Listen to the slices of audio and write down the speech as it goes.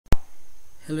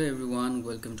Hello everyone,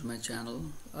 welcome to my channel.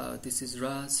 This is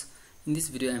Raj. In this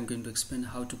video I am going to explain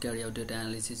how to carry out data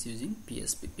analysis using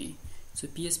PSPP. So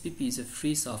PSPP is a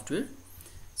free software.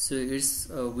 So its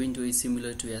window is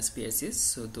similar to SPSS.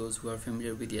 So those who are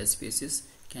familiar with the SPSS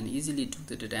can easily do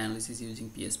the data analysis using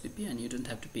PSPP and you don't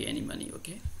have to pay any money,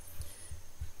 okay?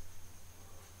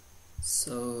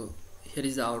 So here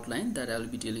is the outline that I will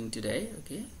be dealing today,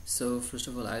 okay? So first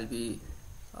of all I will be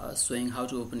showing how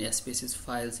to open SPSS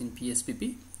files in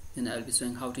PSPP. Then I will be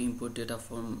showing how to import data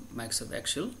from Microsoft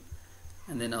Excel,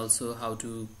 and then also how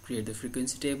to create the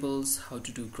frequency tables, how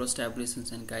to do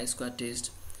cross-tabulations and chi-square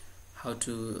test, how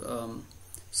to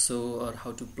show or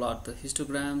how to plot the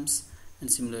histograms,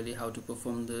 and similarly how to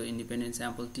perform the independent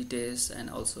sample Ttest, and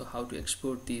also how to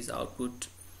export these output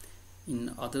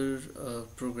in other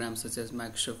programs such as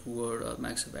Microsoft Word or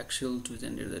Microsoft Excel to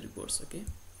generate the reports, okay?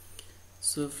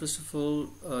 So first of all,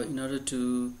 in order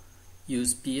to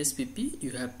use PSPP, you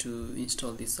have to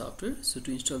install this software. So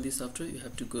to install this software, you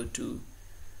have to go to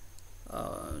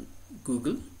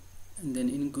Google, and then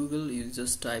in Google you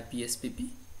just type PSPP,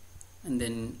 and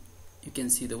then you can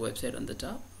see the website on the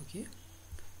top, okay?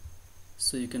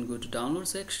 So you can go to download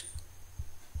section,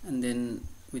 and then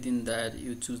within that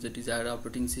you choose the desired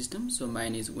operating system. So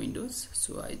mine is Windows,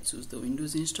 so I choose the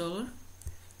Windows installer,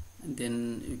 and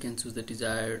then you can choose the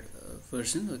desired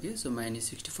version, okay? So mine is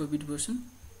 64-bit version,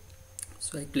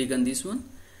 so I click on this one,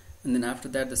 and then after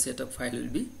that the setup file will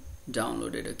be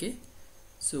downloaded, okay?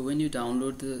 So when you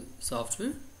download the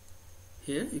software,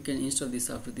 here you can install this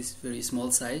software. This is very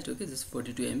small sized, okay? This is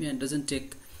 42 MB and doesn't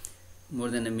take more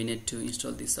than a minute to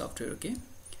install this software, okay?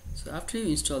 So after you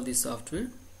install this software,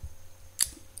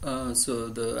 so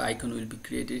the icon will be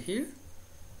created here.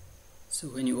 So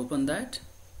when you open that,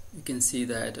 you can see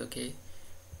that, okay,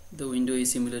 the window is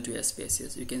similar to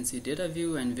SPSS. You can see data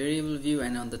view and variable view,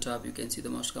 and on the top you can see the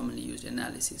most commonly used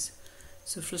analysis.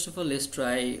 So first of all, let's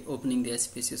try opening the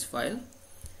SPSS file.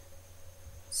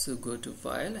 So go to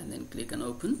file and then click on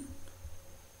open.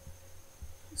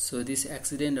 So this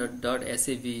accident or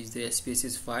 .sav is the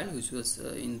SPSS file which was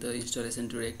in the installation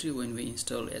directory when we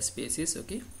installed SPSS,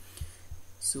 okay?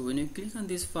 So when you click on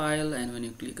this file and when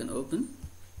you click on open,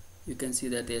 you can see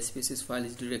that the SPSS file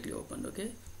is directly opened,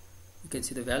 okay? You can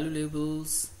see the value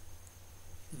labels,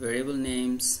 variable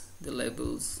names, the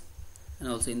labels, and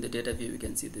also in the data view you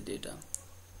can see the data.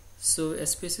 So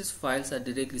SPSS files are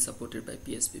directly supported by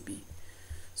PSPP.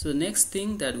 So the next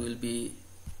thing that we'll be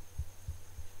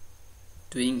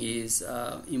doing is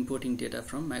importing data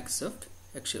from Microsoft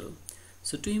Excel.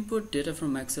 So to import data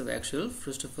from Microsoft Excel,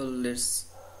 first of all let's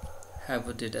have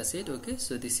a data set, okay?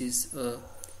 So this is a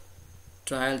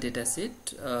trial data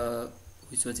set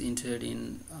which was entered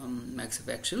in Microsoft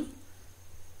Excel,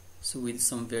 so with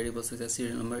some variables such as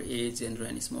serial number, age, gender,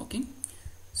 and smoking.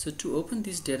 So to open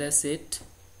this data set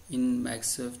in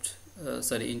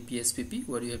in PSPP,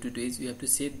 what you have to do is you have to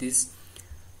save this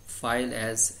file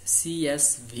as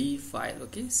CSV file,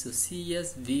 okay? So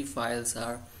CSV files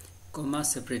are comma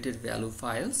separated value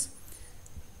files.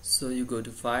 So you go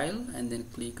to file and then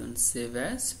click on save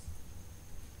as,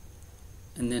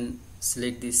 and then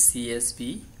select this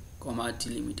CSV comma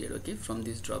delimited, okay, from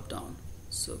this drop down.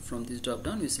 So from this drop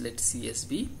down you select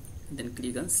CSV and then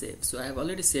click on save. So I have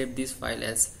already saved this file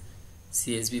as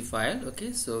CSV file,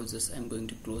 okay? So just I'm going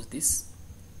to close this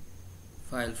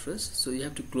file first. So you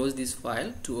have to close this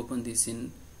file to open this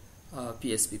in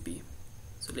PSPP.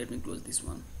 So let me close this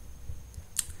one.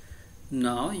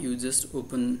 Now you just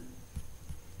open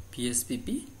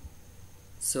PSPP.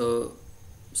 So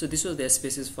this was the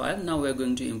SPSS file. Now we are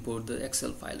going to import the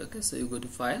Excel file, okay? So you go to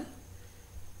file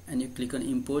and you click on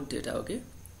import data, okay?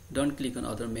 Don't click on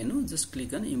other menu, just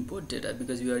click on import data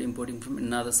because we are importing from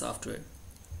another software.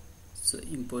 So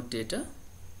import data.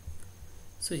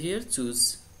 So here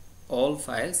choose all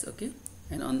files, okay?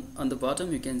 And on the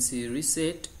bottom you can see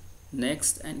reset,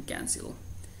 next, and cancel.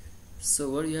 So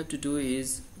what you have to do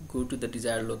is go to the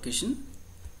desired location.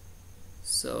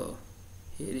 So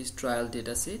here is trial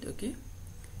dataset, okay?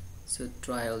 So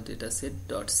trial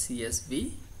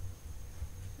dataset.csv,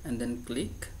 and then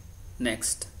click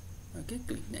next, okay?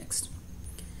 Click next.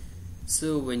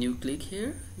 So when you click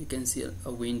here, you can see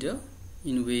a window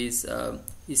in which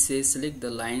it says select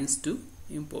the lines to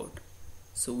import.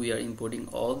 So we are importing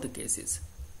all the cases.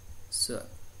 So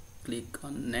click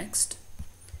on next,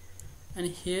 and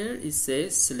here it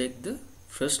says select the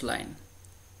first line.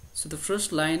 So the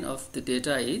first line of the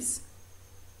data is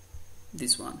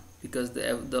this one, because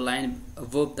the line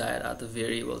above that are the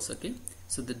variables, okay?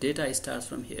 So the data starts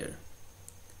from here,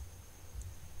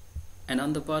 and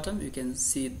on the bottom you can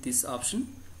see this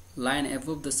option, line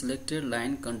above the selected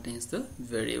line contains the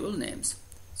variable names.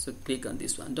 So click on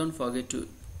this one. Don't forget to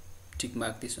tick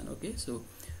mark this one. Okay, so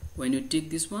when you tick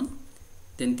this one,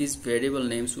 then these variable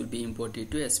names will be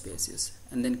imported to SPSS,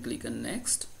 and then click on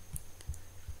next.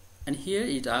 And here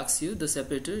it asks you, the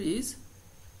separator is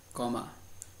comma,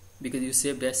 because you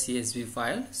saved as CSV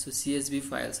file. So CSV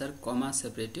files are comma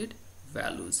separated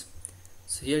values.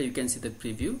 So here you can see the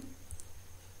preview.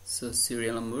 So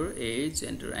serial number, age,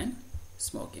 gender, and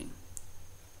smoking.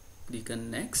 Click on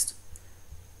next.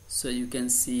 So you can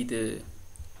see the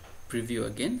preview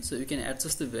again. So you can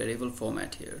adjust the variable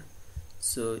format here.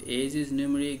 So age is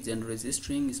numeric, gender is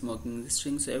string, smoking is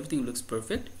string. So everything looks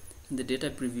perfect, and the data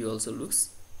preview also looks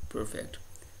perfect.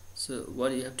 So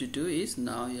what you have to do is,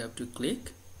 now you have to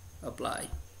click apply.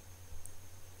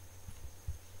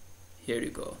 Here you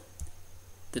go.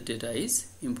 The data is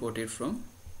imported from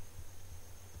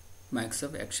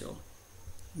Microsoft Excel.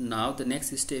 Now the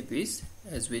next step is,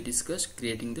 as we discussed,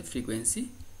 creating the frequency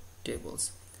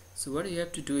tables. So what you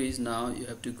have to do is, now you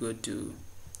have to go to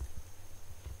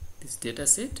this data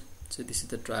set. So this is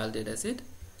the trial data set.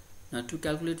 Now to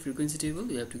calculate frequency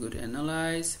table, you have to go to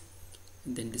analyze,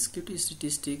 and then descriptive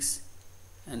statistics,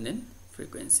 and then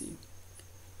frequency.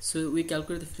 So we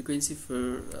calculate the frequency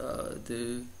for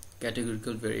the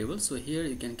categorical variable. So here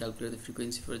you can calculate the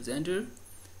frequency for gender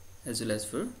as well as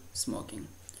for smoking.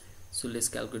 So let's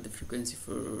calculate the frequency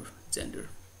for gender,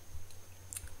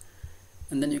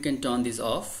 and then you can turn this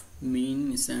off: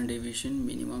 mean, standard deviation,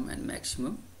 minimum, and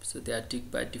maximum. So they are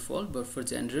ticked by default, but for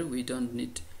gender we don't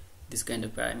need this kind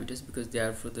of parameters because they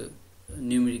are for the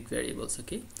numeric variables.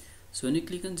 Okay, so when you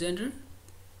click on gender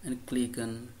and click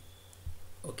on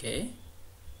OK,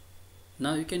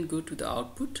 now you can go to the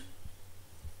output.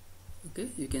 Okay,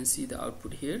 you can see the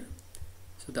output here.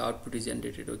 So the output is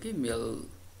generated. Okay, male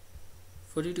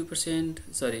 42%,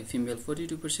 sorry, female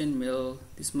 42%, male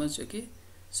this much. Okay,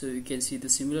 so you can see the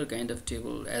similar kind of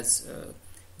table as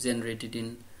generated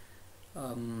in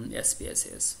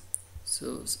SPSS.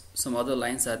 So some other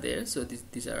lines are there, so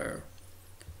these are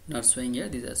not showing here,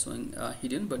 these are showing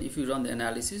hidden, but if you run the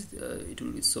analysis it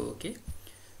will be so. Okay,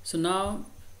 so now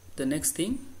the next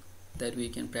thing that we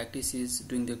can practice is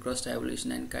doing the cross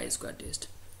tabulation and chi-square test.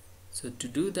 So to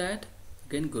do that,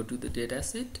 again go to the data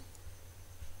set,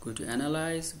 go to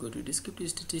analyze, go to descriptive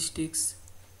statistics,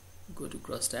 go to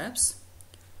cross tabs.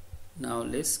 Now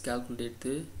let's calculate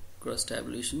the cross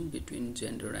tabulation between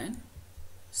gender and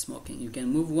smoking. You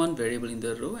can move one variable in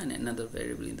the row and another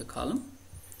variable in the column.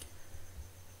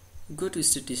 Go to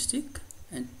statistic,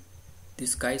 and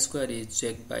this chi-square is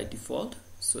checked by default,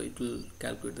 so it will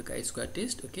calculate the chi-square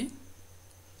test. Okay,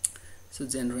 so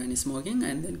gender and smoking,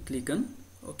 and then click on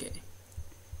OK.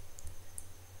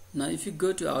 Now if you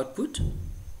go to output,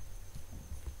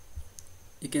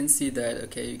 you can see that,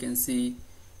 okay, you can see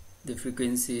the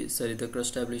frequency, sorry, the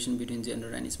cross tabulation between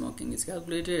gender and smoking is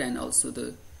calculated, and also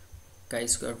the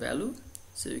chi-square value.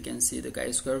 So you can see the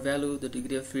chi-square value, the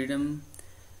degree of freedom,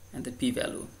 and the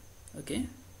p-value. Okay,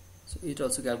 so it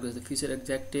also calculates the feature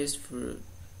exact test for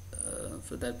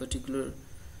that particular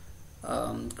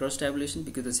cross tabulation,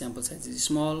 because the sample size is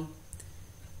small.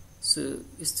 So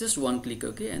it's just one click.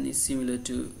 Okay, and it's similar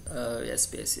to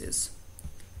SPSS.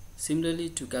 Similarly,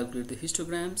 to calculate the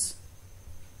histograms,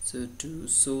 so to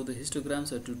show the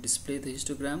histograms or to display the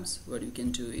histograms, what you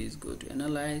can do is go to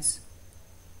analyze,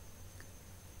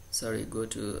 sorry, go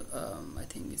to I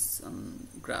think it's on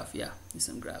graph. Yeah, it's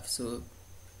on graph. So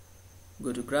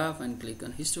go to graph and click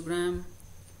on histogram.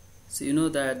 So you know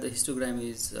that the histogram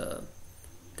is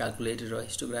calculated, or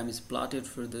histogram is plotted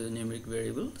for the numeric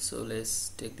variable. So let's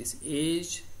take this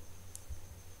age.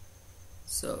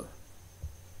 So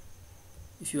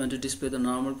if you want to display the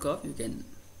normal curve, you can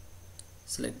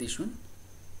select this one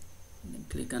and then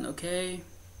click on OK.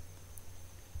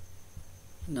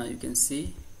 Now you can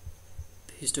see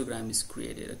the histogram is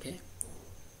created. Okay,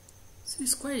 so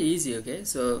it's quite easy. Okay,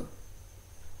 so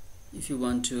if you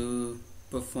want to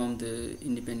perform the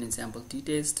independent sample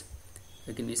t-test,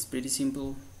 again it's pretty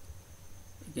simple.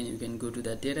 Again, you can go to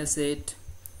that data set,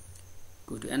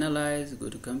 go to analyze, go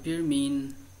to compare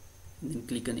mean, and then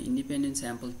click on independent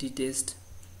sample t-test.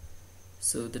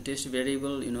 So the test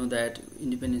variable, you know that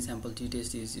independent sample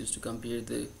t-test is used to compare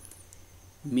the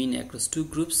mean across two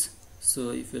groups.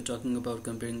 So if you're talking about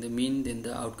comparing the mean, then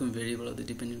the outcome variable or the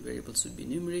dependent variable should be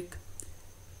numeric.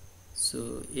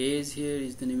 So age here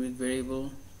is the numeric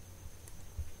variable,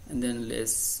 and then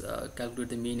let's calculate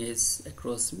the mean age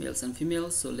across males and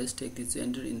females. So let's take this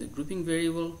gender in the grouping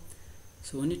variable.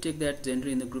 So when you take that gender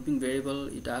in the grouping variable,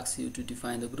 it asks you to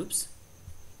define the groups.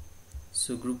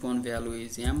 So group 1 value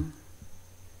is M,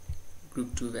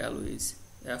 group 2 value is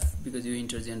F, because you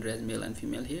enter gender as male and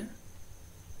female here.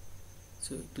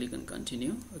 So click on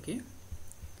continue, okay,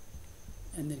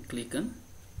 and then click on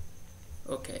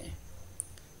OK.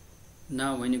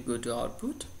 Now when you go to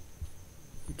output,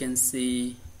 you can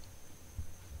see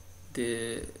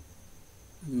the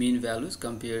mean values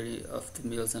compared of the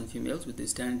males and females with the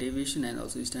standard deviation and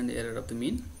also standard error of the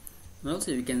mean, and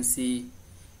also you can see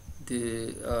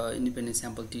the independent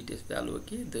sample t-test value,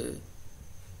 okay, the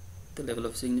level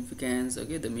of significance,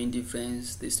 okay, the mean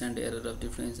difference, the standard error of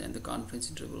difference, and the confidence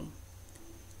interval.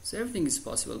 So everything is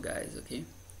possible, guys, okay.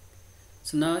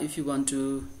 So now if you want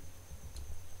to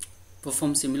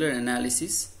perform similar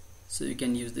analysis, so you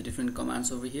can use the different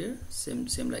commands over here, same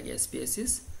like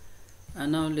SPSS.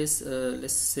 And now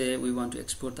let's say we want to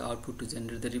export the output to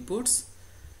generate the reports.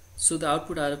 So the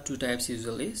output are of two types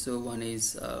usually. So one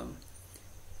is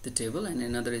the table and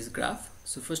another is graph.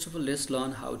 So first of all, let's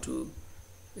learn how to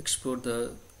export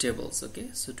the tables, okay.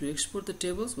 So to export the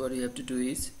tables, what you have to do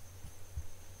is,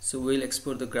 so we'll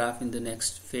export the graph in the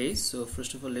next phase. So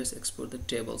first of all, let's export the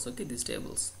tables, okay, these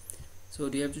tables. So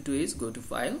what you have to do is go to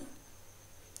file,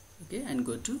 okay, and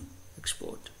go to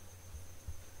export,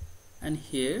 and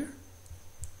here,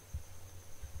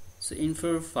 so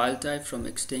infer file type from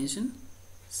extension,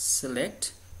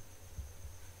 select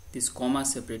this comma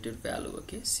separated value,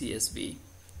 okay, CSV.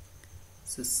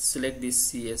 So select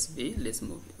this CSV. Let's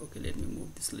move it. Okay, let me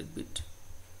move this a little bit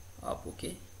up,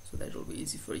 okay, so that will be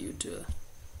easy for you to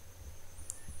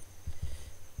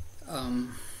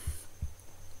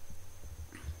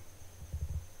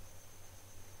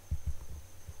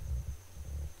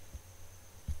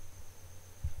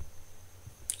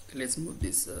let's move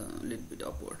this a little bit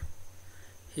upward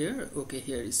here, okay.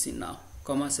 Here is see now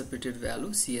comma separated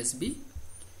value CSV.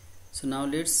 So now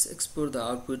let's export the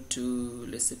output to,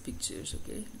 let's say, pictures,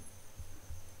 okay,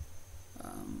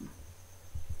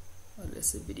 or let's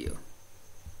say video.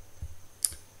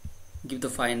 Give the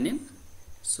file name,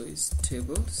 so it's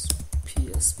tables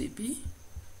PSPP,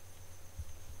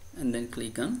 and then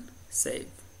click on save,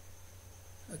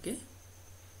 okay.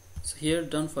 So here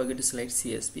don't forget to select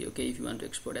CSV, okay, if you want to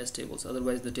export as tables,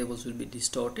 otherwise the tables will be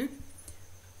distorted,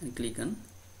 and click on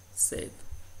save.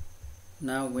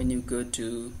 Now when you go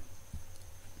to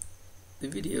the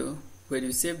video where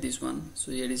you save this one,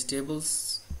 so here is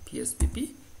tables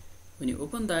PSPP. When you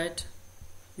open that,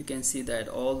 you can see that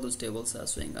all those tables are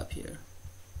showing up here.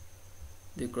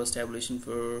 The cross tabulation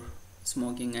for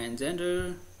smoking and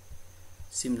gender,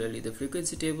 similarly the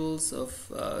frequency tables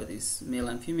of these male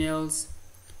and females,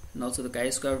 and also the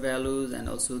chi-square values, and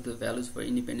also the values for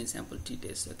independent sample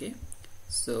t-test, okay.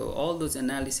 So all those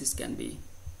analysis can be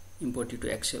imported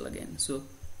to Excel again. So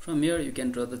from here you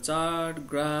can draw the chart,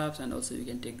 graphs, and also you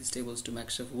can take these tables to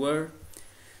Microsoft Word.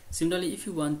 Similarly, if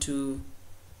you want to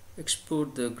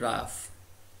export the graph,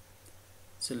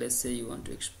 so let's say you want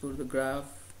to export the graph,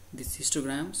 this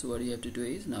histogram, so what you have to do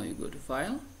is, now you go to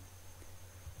file,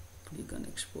 click on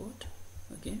export,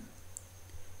 okay.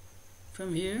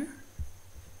 From here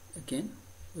again,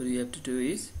 what you have to do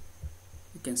is,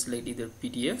 you can select either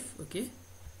PDF, okay,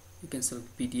 you can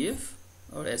select PDF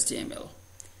or HTML.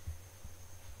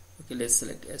 Okay, let's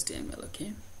select HTML, okay.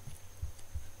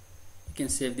 You can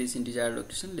save this in desired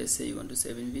location. Let's say you want to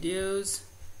save in videos,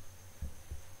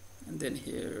 and then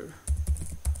here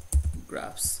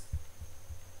graphs,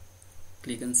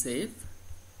 click on save.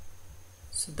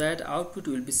 So that output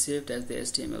will be saved as the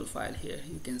HTML file. Here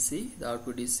you can see the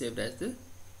output is saved as the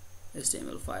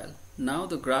HTML file. Now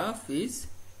the graph is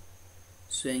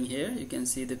showing here. You can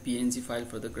see the PNG file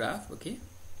for the graph, okay.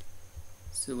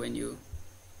 So when you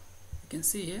can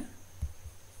see here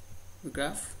the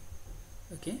graph,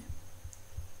 okay,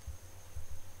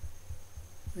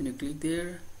 when you click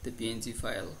there, the PNG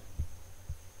file,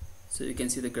 so you can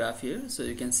see the graph here. So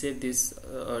you can save this,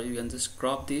 or you can just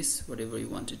crop this, whatever you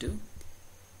want to do,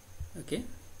 okay.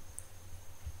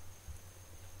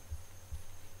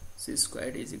 So it's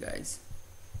quite easy, guys.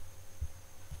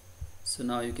 So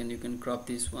now you can crop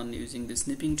this one using the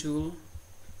snipping tool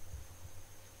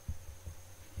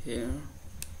here,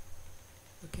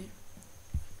 okay.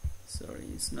 Sorry,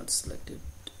 it's not selected.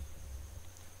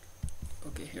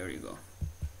 Okay, here you go.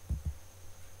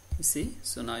 You see,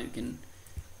 so now you can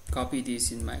copy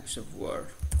this in Microsoft Word.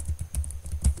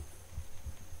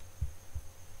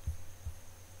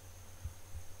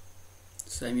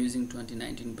 So I'm using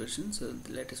 2019 version, so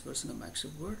the latest version of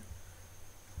Microsoft Word.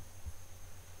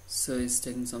 So it's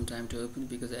taking some time to open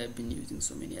because I've been using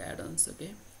so many add-ons,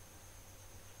 okay.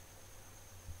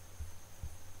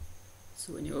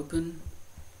 So when you open,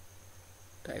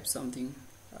 type something,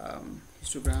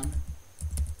 histogram,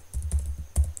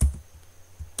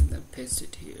 and then paste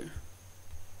it here,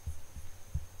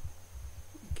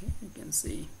 okay. You can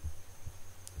see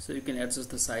So you can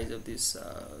adjust the size of this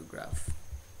graph.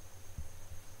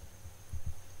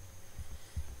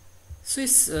 So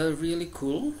it's really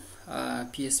cool.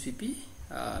 PSPP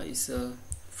is a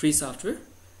free software.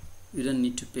 You don't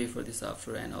need to pay for the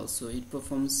software, and also it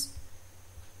performs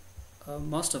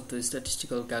most of the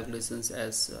statistical calculations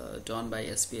as done by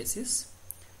SPSS.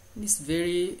 And it's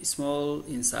very small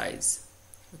in size.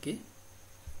 Okay,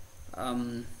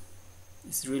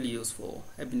 it's really useful.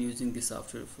 I've been using this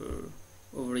software for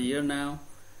over a year now,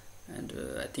 and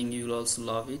I think you will also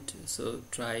love it. So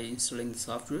try installing the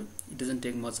software. It doesn't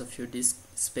take much of your disk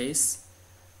space.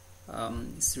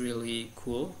 It's really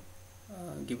cool.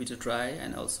 Give it a try,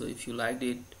 and also if you liked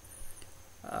it,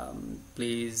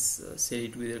 please share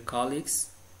it with your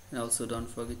colleagues, and also don't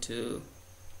forget to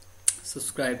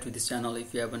subscribe to this channel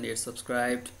if you haven't yet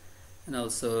subscribed, and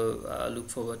also look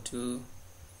forward to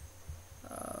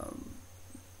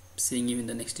seeing you in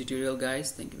the next tutorial,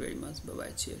 guys. Thank you very much. Bye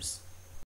bye. Cheers.